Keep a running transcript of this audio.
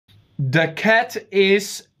The cat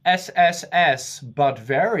is SSS, but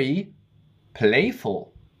very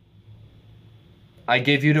playful. I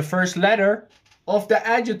give you the first letter of the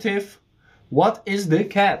adjective. What is the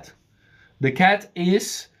cat? The cat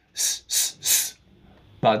is S,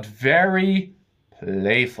 but very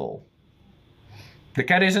playful. The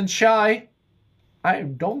cat isn't shy. I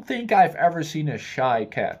don't think I've ever seen a shy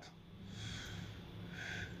cat.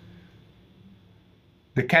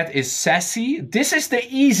 The cat is sassy. This is the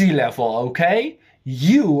easy level, okay?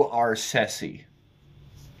 You are sassy.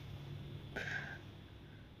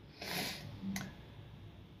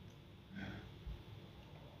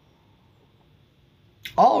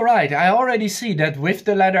 Alright, I already see that with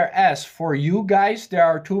the letter S, for you guys, there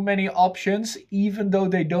are too many options, even though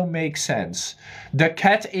they don't make sense. The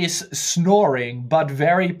cat is snoring, but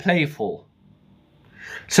very playful.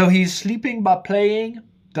 So he's sleeping but playing,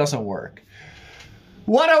 doesn't work.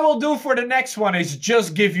 What I will do for the next one is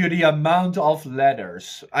just give you the amount of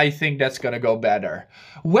letters. I think that's gonna go better.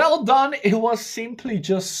 Well done, it was simply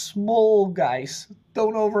just small, guys.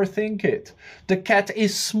 Don't overthink it. The cat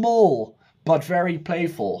is small, but very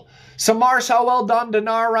playful. Samarsa, well done.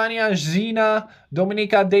 Dinar, Rania, Zina,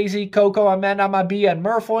 Dominica, Daisy, Coco, Amanda, Mabi, and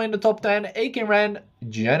Murphy in the top 10. Aiken, Ren,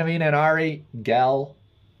 Genevieve, and Ari, Gal,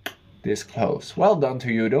 this close. Well done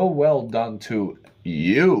to you, though. Well done to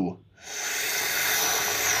you.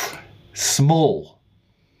 Small.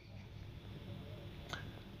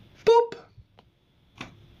 Boop.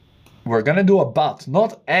 We're gonna do a but,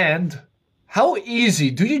 not and. How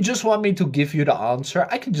easy? Do you just want me to give you the answer?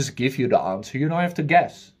 I can just give you the answer. You don't have to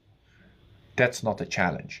guess. That's not a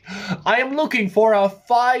challenge. I am looking for a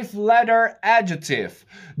 5-letter adjective.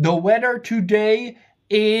 The weather today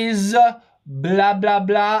is blah blah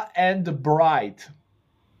blah and bright.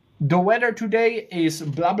 The weather today is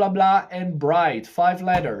blah blah blah and bright. 5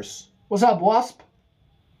 letters. What's up, Wasp?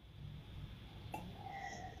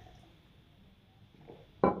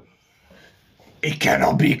 It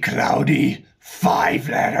cannot be cloudy. 5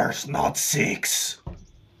 letters, not 6.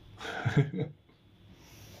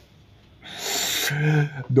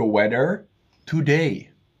 The weather today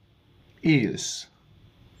is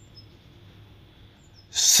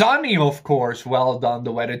sunny, of course. Well done.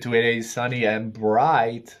 The weather today is sunny and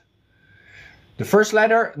bright. The first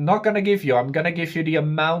letter, not gonna give you. I'm gonna give you the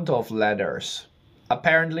amount of letters.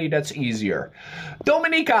 Apparently that's easier.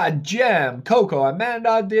 Dominica, Jam, Coco,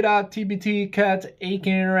 Amanda, Dida, TBT, Kat,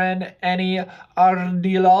 Aiken, Ren, Annie,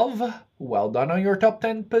 Ardilov. Well done on your top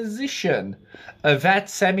 10 position. Yvette,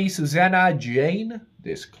 Sammy, Susanna, Jane.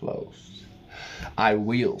 This close. I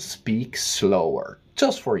will speak slower,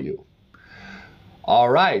 just for you.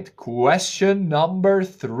 Alright, question number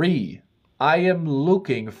 3. I am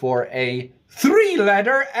looking for a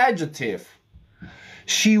 3-letter adjective.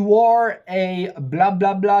 She wore a blah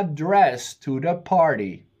blah blah dress to the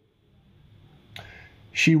party.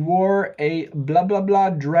 She wore a blah blah blah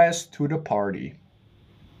dress to the party.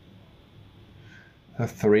 A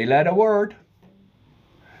 3-letter word.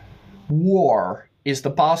 Wore is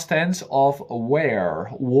the past tense of wear.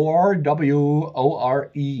 Wore,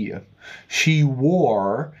 W-O-R-E. She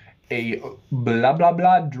wore a blah blah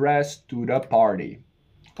blah dress to the party.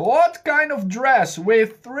 What kind of dress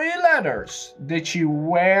with 3 letters did she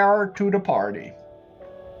wear to the party?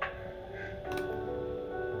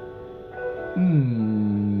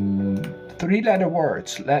 3-letter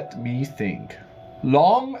words, let me think.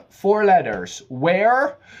 Long, 4 letters.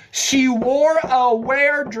 Wear, she wore a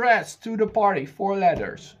wear dress to the party. 4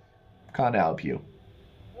 letters. Can't help you.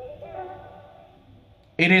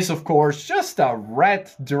 It is, of course, just a red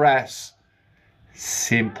dress.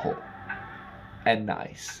 Simple and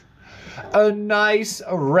nice. A nice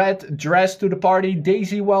red dress to the party.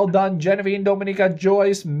 Daisy, well done. Genevieve, Dominica,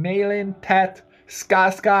 Joyce, Malin, Ted,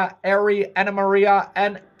 Skaska, Ari, Anna Maria,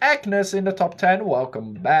 and Agnes in the top 10.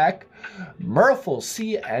 Welcome back. Murphy,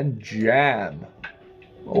 C, and Jam.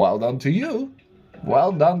 Well done to you.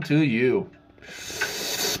 Well done to you.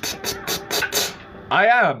 I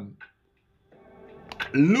am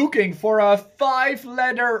looking for a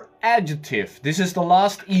 5-letter adjective. This is the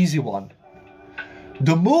last easy one.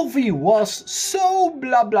 The movie was so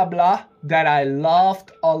blah blah blah that I laughed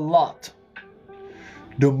a lot.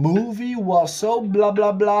 The movie was so blah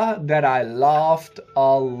blah blah that I laughed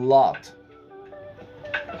a lot.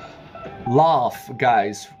 Laugh,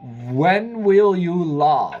 guys. When will you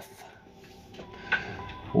laugh?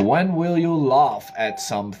 When will you laugh at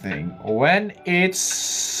something? When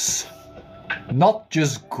it's not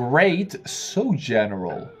just great, so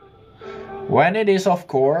general. When it is, of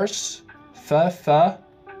course,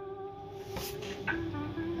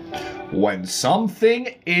 when something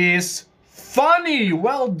is Funny,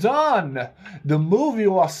 well done. The movie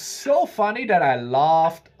was so funny that I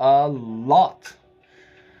laughed a lot.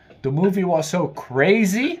 The movie was so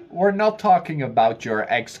crazy. We're not talking about your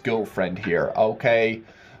ex-girlfriend here, okay?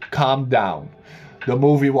 Calm down. The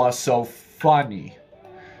movie was so funny.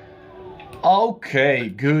 Okay,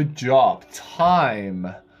 good job.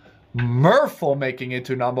 Time. Murphle making it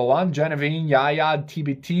to number 1. Genevieve, Yaya,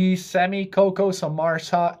 TBT, Sammy, Coco,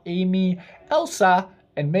 Samarsa, Amy, Elsa,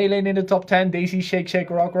 and Maylene in the top 10. Daisy, Shake, Shake,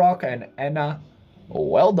 Rock, Rock, and Anna.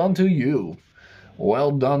 Well done to you.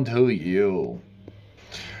 Well done to you.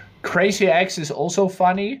 Crazy Ex is also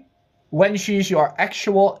funny. When she's your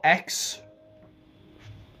actual ex,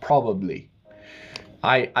 probably.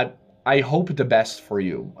 I hope the best for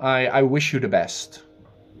you. I wish you the best.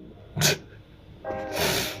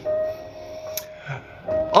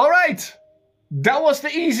 Alright, that was the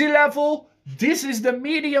easy level. This is the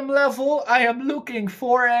medium level. I am looking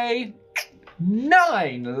for a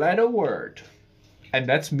 9-letter word. And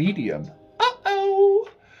that's medium. Uh-oh.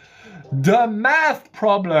 The math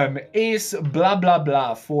problem is blah blah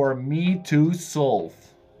blah for me to solve.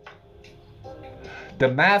 The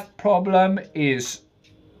math problem is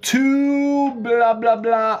too blah blah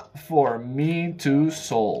blah for me to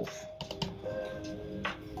solve.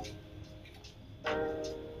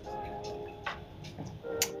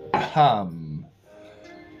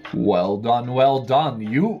 Well done, well done.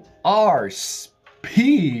 You are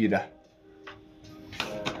speed.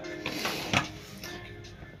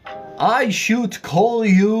 I should call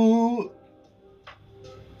you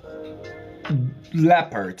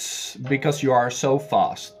leopards because you are so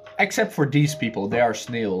fast. Except for these people, they are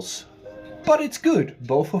snails. But it's good.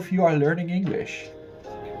 Both of you are learning English.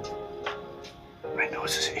 My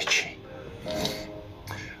nose is itchy.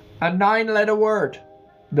 A 9-letter word.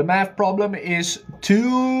 The math problem is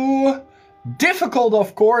too difficult,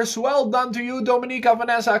 of course. Well done to you, Dominica,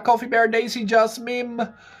 Vanessa, Coffee Bear, Daisy,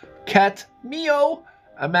 Jasmine, Kat, Mio,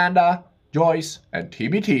 Amanda, Joyce, and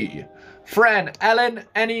TBT. Fran, Ellen,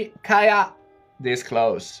 Annie, Kaya, this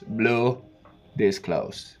close. Blue, this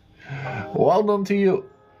close. Well done to you.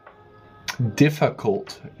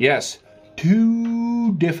 Difficult. Yes,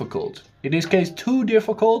 too difficult. In this case, too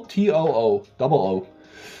difficult. T-O-O, double O.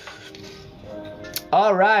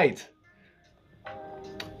 All right.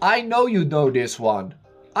 I know you know this one.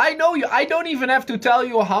 I know you. I don't even have to tell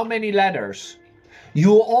you how many letters.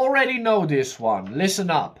 You already know this one. Listen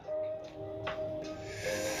up.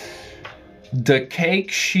 The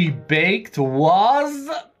cake she baked was...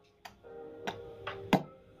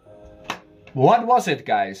 What was it,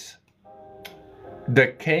 guys? The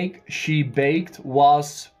cake she baked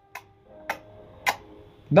was...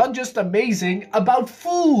 Not just amazing, about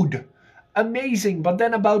food. Amazing, but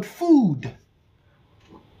then about food.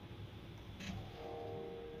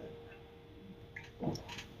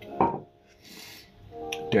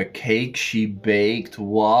 The cake she baked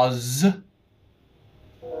was...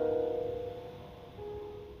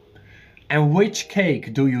 And which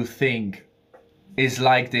cake do you think is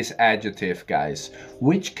like this adjective, guys?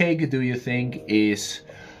 Which cake do you think is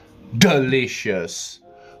delicious?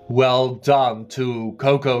 Well done to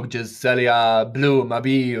Coco, Giselia, Blue,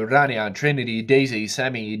 Mabi, Rania, Trinity, Daisy,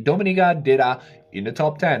 Sammy, Dominica, Dida in the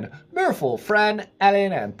top 10. Murphle, Fran,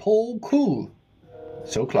 Ellen, and Paul Cool.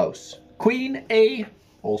 So close. Queen A,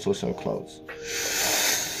 also so close.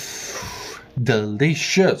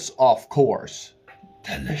 Delicious, of course.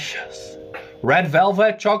 Delicious. Red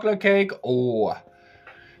velvet chocolate cake or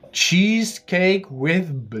cheesecake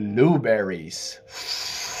with blueberries.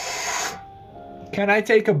 Can I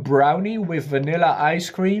take a brownie with vanilla ice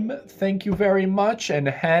cream? Thank you very much. And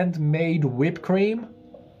handmade whipped cream?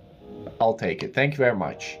 I'll take it. Thank you very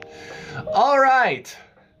much. All right.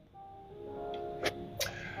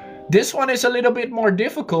 This one is a little bit more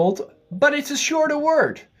difficult, but it's a shorter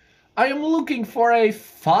word. I am looking for a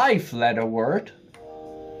 5-letter word.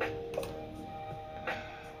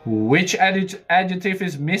 Which adjective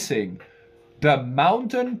is missing? The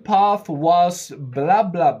mountain path was blah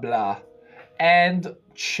blah blah and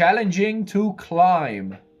challenging to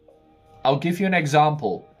climb. I'll give you an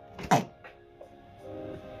example.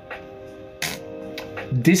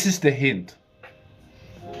 This is the hint.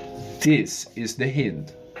 This is the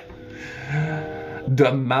hint.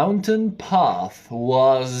 The mountain path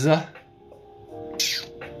was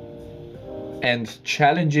and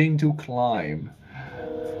challenging to climb.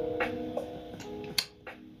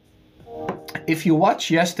 If you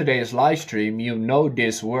watched yesterday's live stream, you know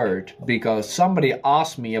this word because somebody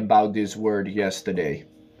asked me about this word yesterday.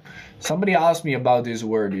 Somebody asked me about this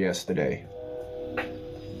word yesterday.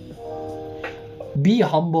 Be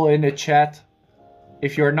humble in the chat.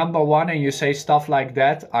 If you're number one and you say stuff like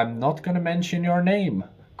that, I'm not gonna mention your name.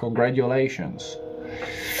 Congratulations.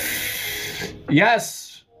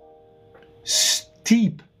 Yes,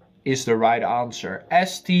 steep is the right answer.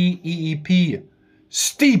 S-T-E-E-P.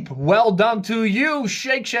 Steep. Well done to you.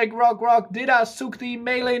 Shake, shake, rock, rock. Dida, Sukti,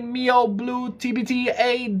 Malin, Mio, Blue, TBT,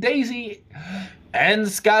 A, Daisy, and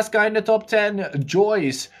Skaska in the top 10.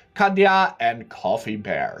 Joyce, Kadia, and Coffee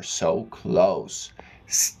Bear. So close.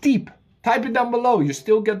 Steep. Type it down below. You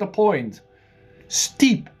still get the point.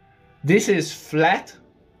 Steep. This is flat.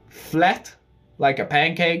 Flat, like a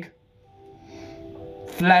pancake.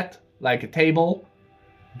 Flat, like a table.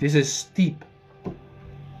 This is steep.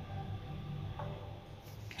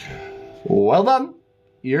 Well done.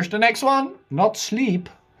 Here's the next one. Not sleep.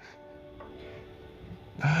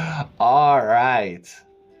 All right.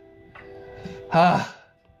 I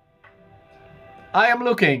am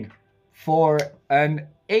looking for an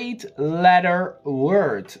 8-letter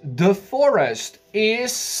word. The forest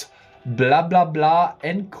is blah blah blah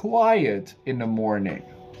and quiet in the morning.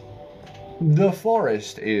 The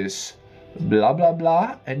forest is blah blah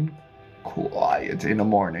blah and quiet in the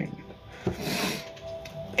morning.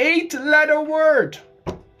 8-letter word.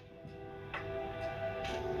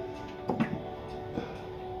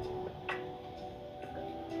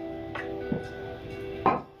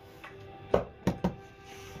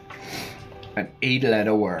 An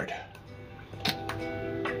 8-letter word.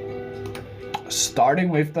 Starting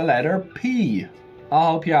with the letter P.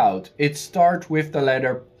 I'll help you out. It starts with the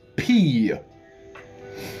letter P.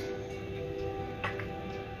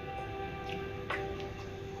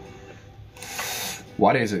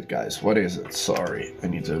 What is it, guys? What is it? Sorry, I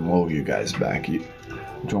need to move you guys back.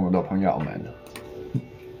 中文的朋友们.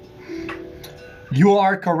 You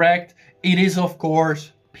are correct. It is, of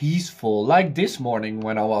course, peaceful, like this morning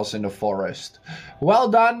when I was in the forest. Well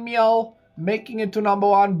done, Meow. Making it to number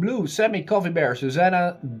 1. Blue, Sammy, Coffee Bear,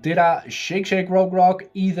 Susanna, Dida, Shake Shake Rock Rock,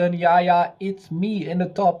 Ethan, Yaya, it's me in the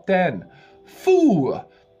top 10. Foo,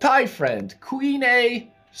 Thai Friend, Queen A,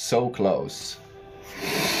 so close.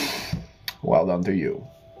 Well done to you.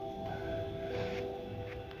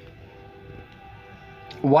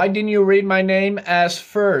 Why didn't you read my name as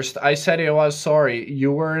first? I said I was sorry.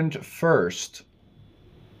 You weren't first.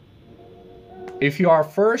 If you are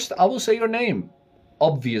first, I will say your name.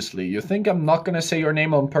 Obviously. You think I'm not gonna say your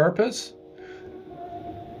name on purpose?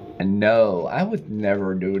 And no, I would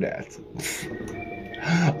never do that.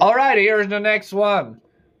 Alright, here's the next one.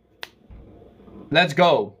 Let's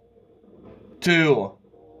go. 2.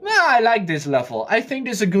 I like this level. I think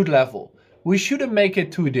this is a good level. We shouldn't make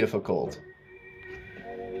it too difficult.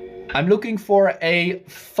 I'm looking for a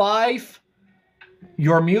 5.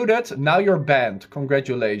 You're muted. Now you're banned.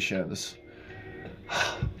 Congratulations.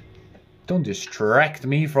 Don't distract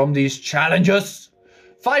me from these challenges.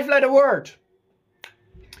 5-letter word.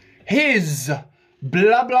 His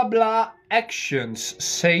blah blah blah actions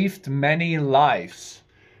saved many lives.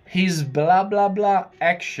 His blah blah blah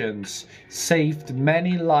actions saved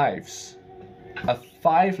many lives. A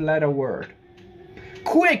 5-letter word.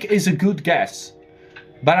 Quick is a good guess.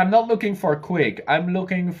 But I'm not looking for quick. I'm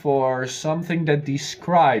looking for something that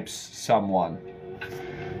describes someone.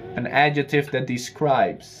 An adjective that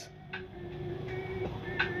describes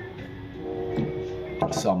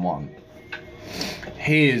someone.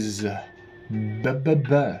 His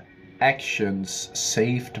actions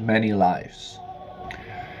saved many lives.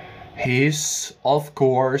 His, of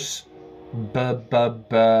course,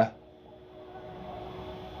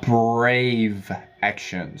 brave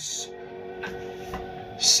actions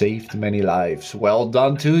saved many lives. Well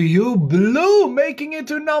done to you, Blue, making it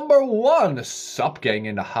to number 1. Sub gang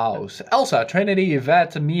in the house. Elsa, Trinity,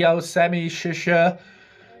 Yvette, Mio, Sammy, Shisha,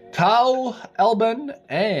 Tao, Elben,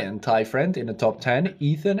 and Thai Friend in the top 10.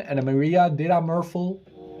 Ethan, Anna Maria, Dida, Murphle,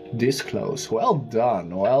 this close. Well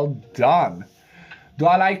done, well done. Do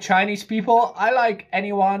I like Chinese people? I like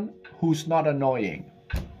anyone who's not annoying.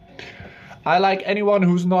 I like anyone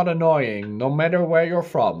who's not annoying, no matter where you're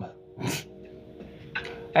from.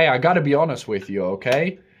 Hey, I gotta be honest with you,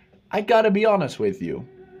 okay? I gotta be honest with you.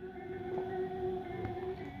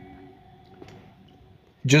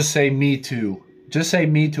 Just say me too. Just say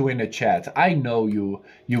me too in the chat. I know you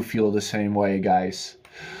feel the same way, guys.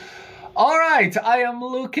 Alright, I am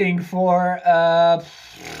looking for a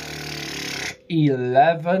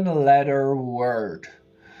 11-letter word.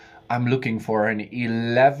 I'm looking for an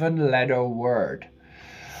 11-letter word.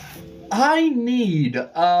 I need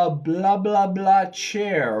a blah blah blah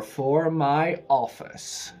chair for my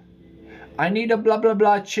office. I need a blah blah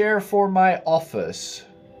blah chair for my office.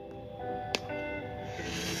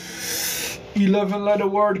 11-letter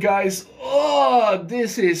word, guys. Oh,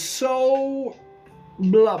 this is so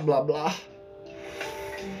blah blah blah.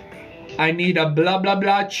 I need a blah blah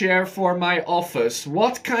blah chair for my office.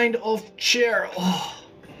 What kind of chair? Oh,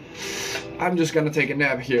 I'm just gonna take a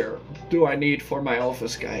nap here. Do I need for my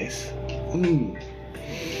office, guys?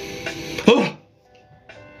 Oh.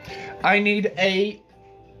 I need a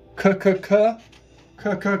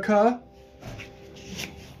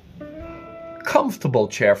comfortable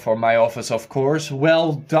chair for my office, of course.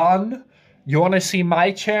 Well done. You want to see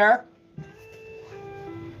my chair?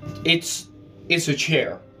 It's a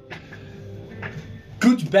chair.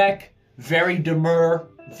 Good back, very demure,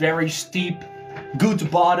 very steep. Good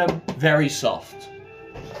bottom, very soft.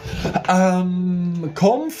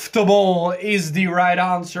 Comfortable is the right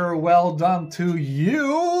answer. Well done to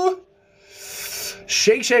you.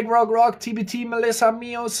 Shake, shake, rock, rock, TBT, Melissa,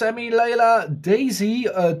 Mio, Sammy, Layla, Daisy,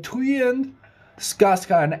 Tuyen,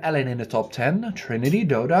 Skaska and Ellen in the top 10. Trinity,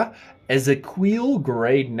 Doda, Ezequiel,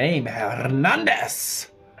 great name, Hernandez.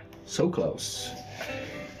 So close.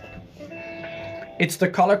 It's the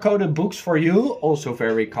color-coded books for you, also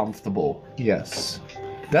very comfortable. Yes.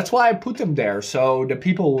 That's why I put them there, so the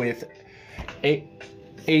people with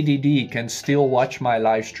ADD can still watch my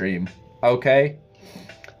live stream. Okay?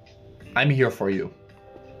 I'm here for you.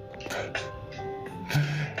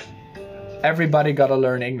 Everybody gotta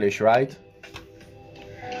learn English, right?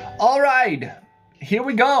 Alright, here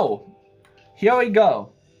we go. Here we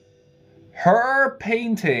go. Her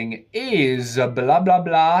painting is blah blah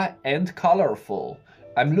blah and colorful.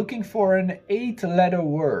 I'm looking for an 8-letter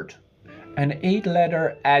word. An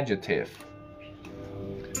 8-letter adjective.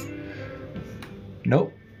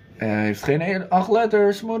 Nope. Heeft geen 8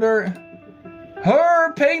 letters, moeder.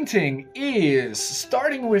 Her painting is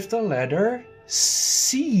starting with the letter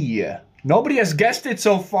C. Nobody has guessed it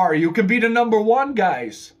so far. You can be the number 1,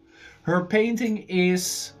 guys. Her painting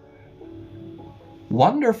is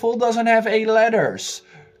wonderful, doesn't have 8 letters.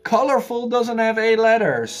 Colorful doesn't have 8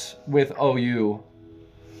 letters with OU.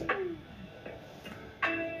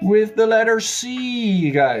 With the letter C,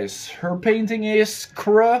 guys. Her painting is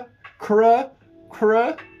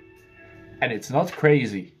and it's not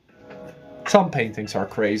crazy. Some paintings are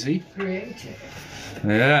crazy. Creative.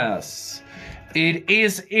 Yes. It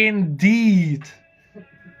is indeed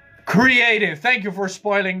creative. Thank you for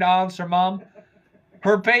spoiling the answer, Mom.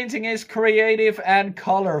 Her painting is creative and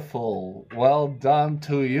colorful. Well done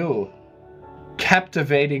to you.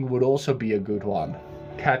 Captivating would also be a good one.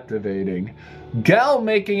 Captivating. Gal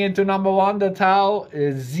making it to number 1. The Tao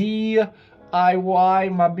is Z, IY,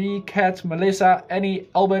 Mabi, Kat, Melissa, Annie,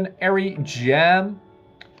 Alban, Ari, Jam.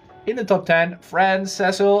 In the top 10, Fran,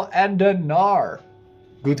 Cecil, and Denar.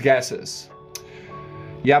 Good guesses.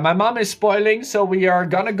 Yeah, my mom is spoiling, so we are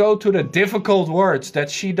gonna go to the difficult words that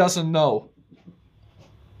she doesn't know.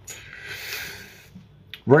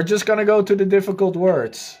 We're just gonna go to the difficult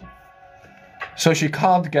words. So she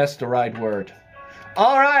can't guess the right word.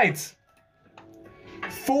 Alright!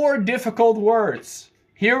 4 difficult words.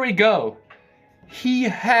 Here we go. He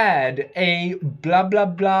had a blah blah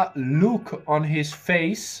blah look on his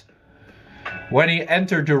face when he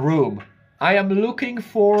entered the room. I am looking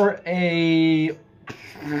for a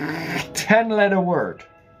 10-letter word.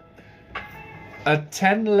 A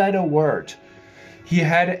 10-letter word. He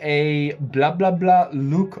had a blah blah blah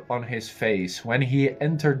look on his face when he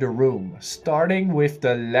entered the room, starting with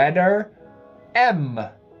the letter M.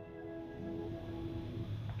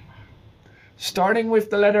 Starting with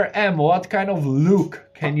the letter M, what kind of look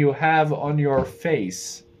can you have on your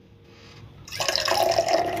face?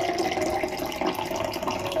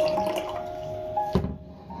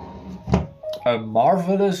 A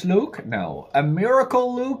marvelous look? No. A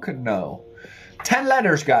miracle look? No. 10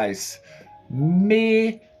 letters, guys.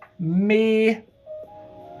 Me.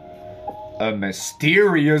 A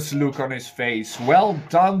mysterious look on his face. Well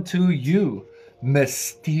done to you.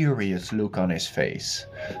 Mysterious look on his face.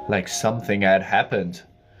 Like something had happened.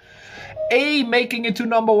 A making it to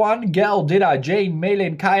number 1. Gal, Dida, Jane,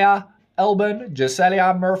 Malin, Kaya, Elben,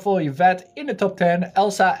 Jacelia, Murphy, Yvette in the top 10.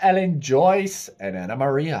 Elsa, Ellen, Joyce, and Anna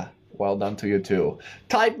Maria. Well done to you too.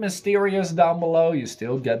 Type mysterious down below, you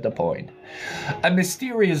still get the point. A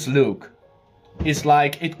mysterious look is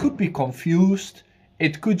like, it could be confused.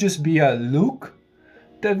 It could just be a look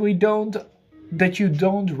that you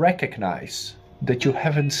don't recognize, that you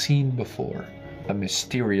haven't seen before. A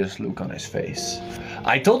mysterious look on his face.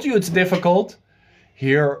 I told you it's difficult.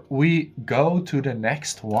 Here we go to the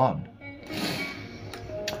next one.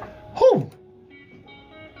 Whew.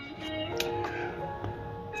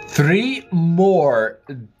 3 more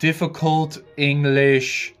difficult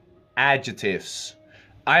English adjectives.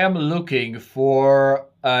 I am looking for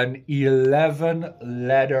an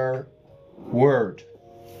 11-letter word.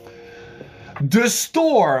 The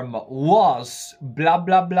storm was blah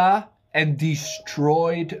blah blah and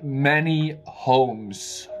destroyed many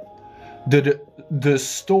homes. The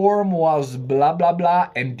storm was blah blah blah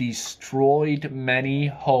and destroyed many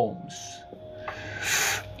homes.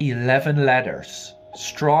 11 letters.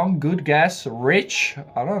 Strong, good guess. Rich,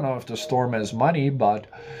 I don't know if the storm has money, but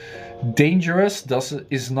dangerous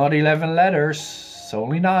is not 11 letters, it's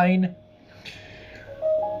only 9.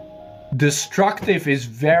 Destructive is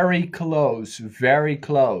very close, very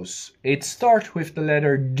close. It starts with the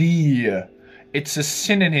letter D. It's a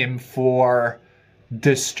synonym for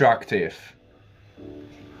destructive.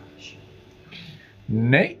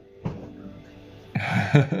 Nee.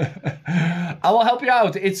 I will help you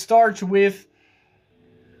out. It starts with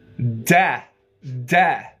D-E,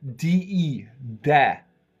 da.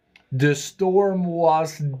 The storm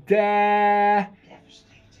was da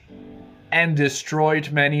and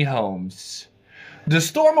destroyed many homes. The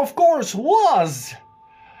storm, of course, was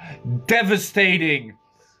devastating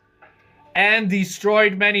and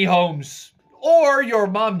destroyed many homes. Or your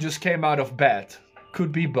mom just came out of bed.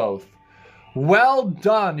 Could be both. Well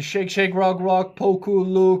done, Shake Shake Rock Rock, Poku,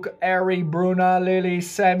 Luke, Ari, Bruna, Lily,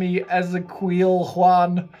 Sammy, Ezequiel,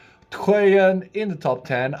 Juan, Truyen in the top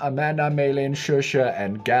 10, Amanda, Malin, Shusha,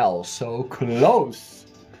 and Gal. So close.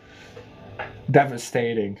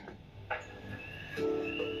 Devastating.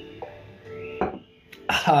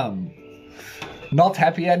 Not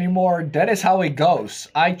happy anymore. That is how it goes.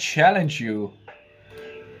 I challenge you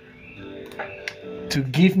to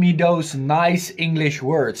give me those nice English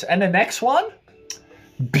words. And the next one,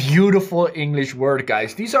 beautiful English word,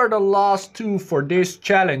 guys. These are the last 2 for this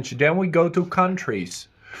challenge. Then we go to countries.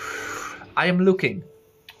 I am looking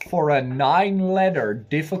for a 9-letter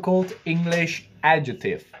difficult English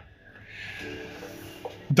adjective.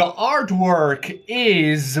 The artwork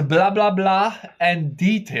is blah blah blah and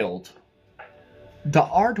detailed. The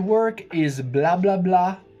artwork is blah blah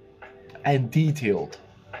blah and detailed.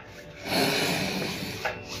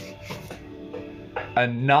 A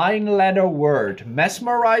 9-letter word.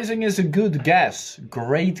 Mesmerizing is a good guess.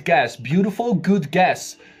 Great guess. Beautiful, good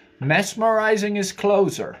guess. Mesmerizing is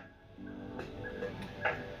closer.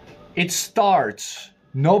 It starts,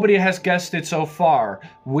 nobody has guessed it so far,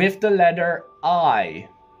 with the letter I.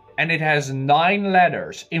 And it has 9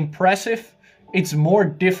 letters. Impressive, it's more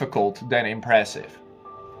difficult than impressive.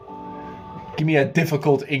 Give me a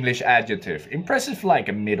difficult English adjective. Impressive, like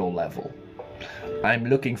a middle level. I'm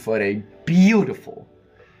looking for a beautiful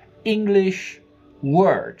English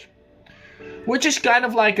word, which is kind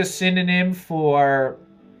of like a synonym for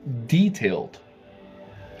detailed.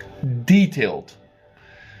 Detailed.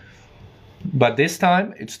 But this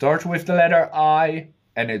time it starts with the letter I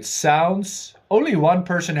and it sounds, only one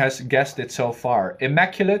person has guessed it so far.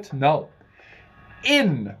 Immaculate? No.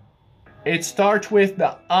 In. It starts with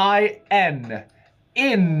the I-N.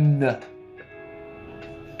 In.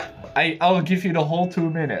 I'll give you the whole 2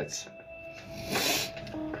 minutes.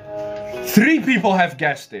 3 people have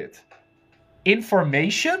guessed it.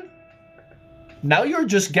 Information? Now you're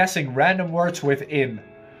just guessing random words with in.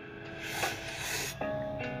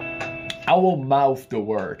 I will mouth the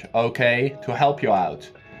word, okay, to help you out.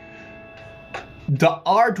 The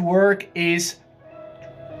artwork is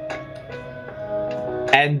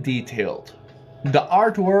and detailed. The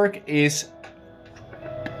artwork is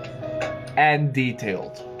and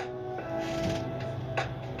detailed.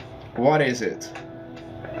 What is it?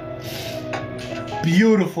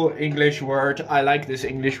 Beautiful English word. I like this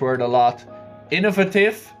English word a lot.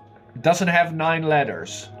 Innovative. Doesn't have 9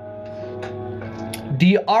 letters.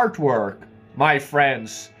 The artwork, my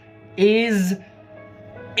friends, is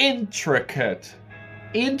intricate.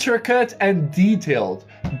 Intricate and detailed.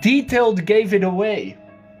 Detailed gave it away.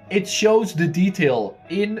 It shows the detail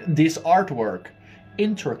in this artwork.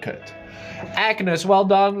 Intricate. Agnes, well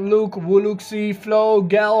done. Luke, Wuluxi, Flo,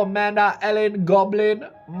 Gal, Amanda, Ellen, Goblin,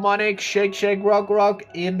 Monic, Shake Shake Rock Rock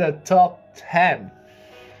in the top 10.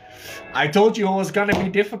 I told you it was gonna be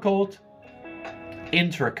difficult.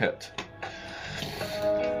 Intricate.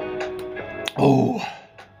 Oh.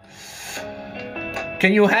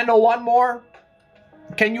 Can you handle one more?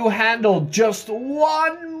 Can you handle just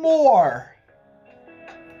one more?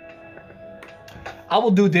 I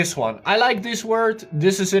will do this one. I like this word.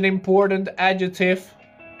 This is an important adjective.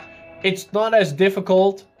 It's not as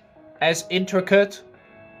difficult as intricate.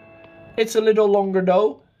 It's a little longer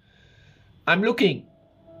though. I'm looking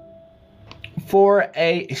for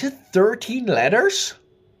a, is it 13 letters?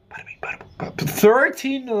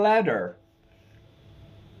 13 letter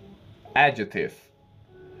adjective.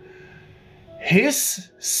 His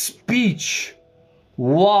speech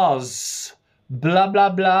was blah blah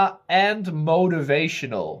blah and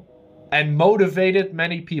motivational. And motivated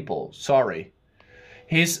many people. Sorry.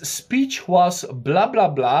 His speech was blah blah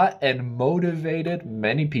blah and motivated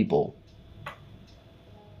many people.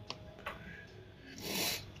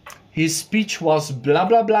 His speech was blah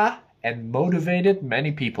blah blah and motivated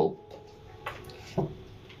many people.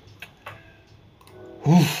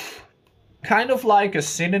 Oof. Kind of like a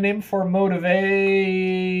synonym for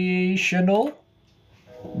motivational,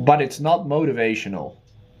 but it's not motivational.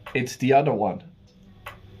 It's the other one.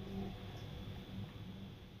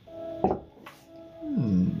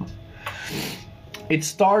 It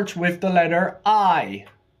starts with the letter I.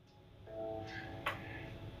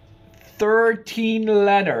 13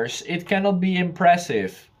 letters. It cannot be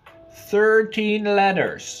impressive. 13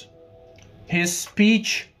 letters. His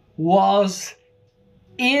speech was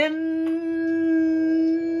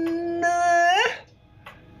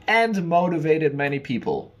and motivated many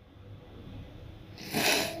people.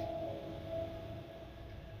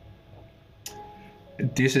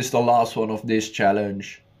 This is the last one of this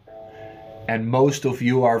challenge. And most of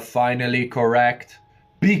you are finally correct.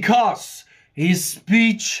 Because his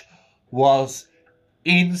speech was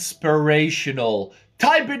inspirational.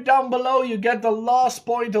 Type it down below. You get the last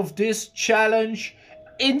point of this challenge.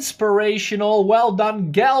 Inspirational. Well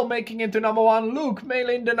done, Gal, making it to #1. Luke,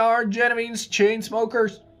 Malin, Denar, Genevieve's,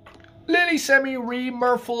 Chainsmokers, Lily, Sammy, Ree,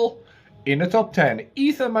 Murphle in the top 10.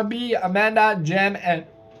 Ethan, Mabi, Amanda, Jen, and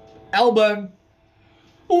Alban.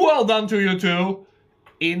 Well done to you two.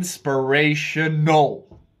 Inspirational.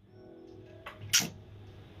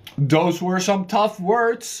 Those were some tough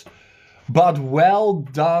words, but well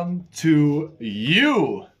done to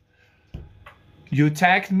you. You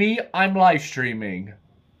tagged me, I'm live streaming.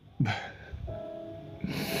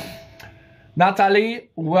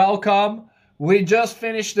 Natalie, welcome. We just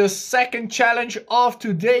finished the second challenge of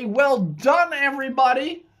today. Well done,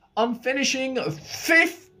 everybody. I'm finishing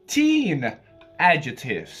 15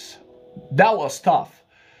 adjectives. That was tough.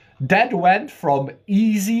 That went from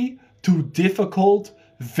easy to difficult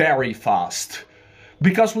very fast.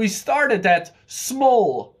 Because we started at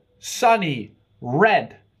small, sunny,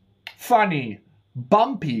 red, funny,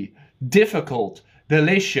 bumpy, difficult,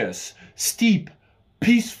 delicious, steep,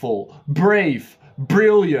 peaceful, brave,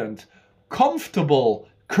 brilliant, comfortable,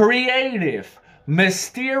 creative,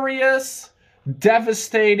 mysterious,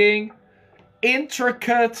 devastating,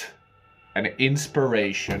 intricate, and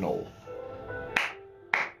inspirational.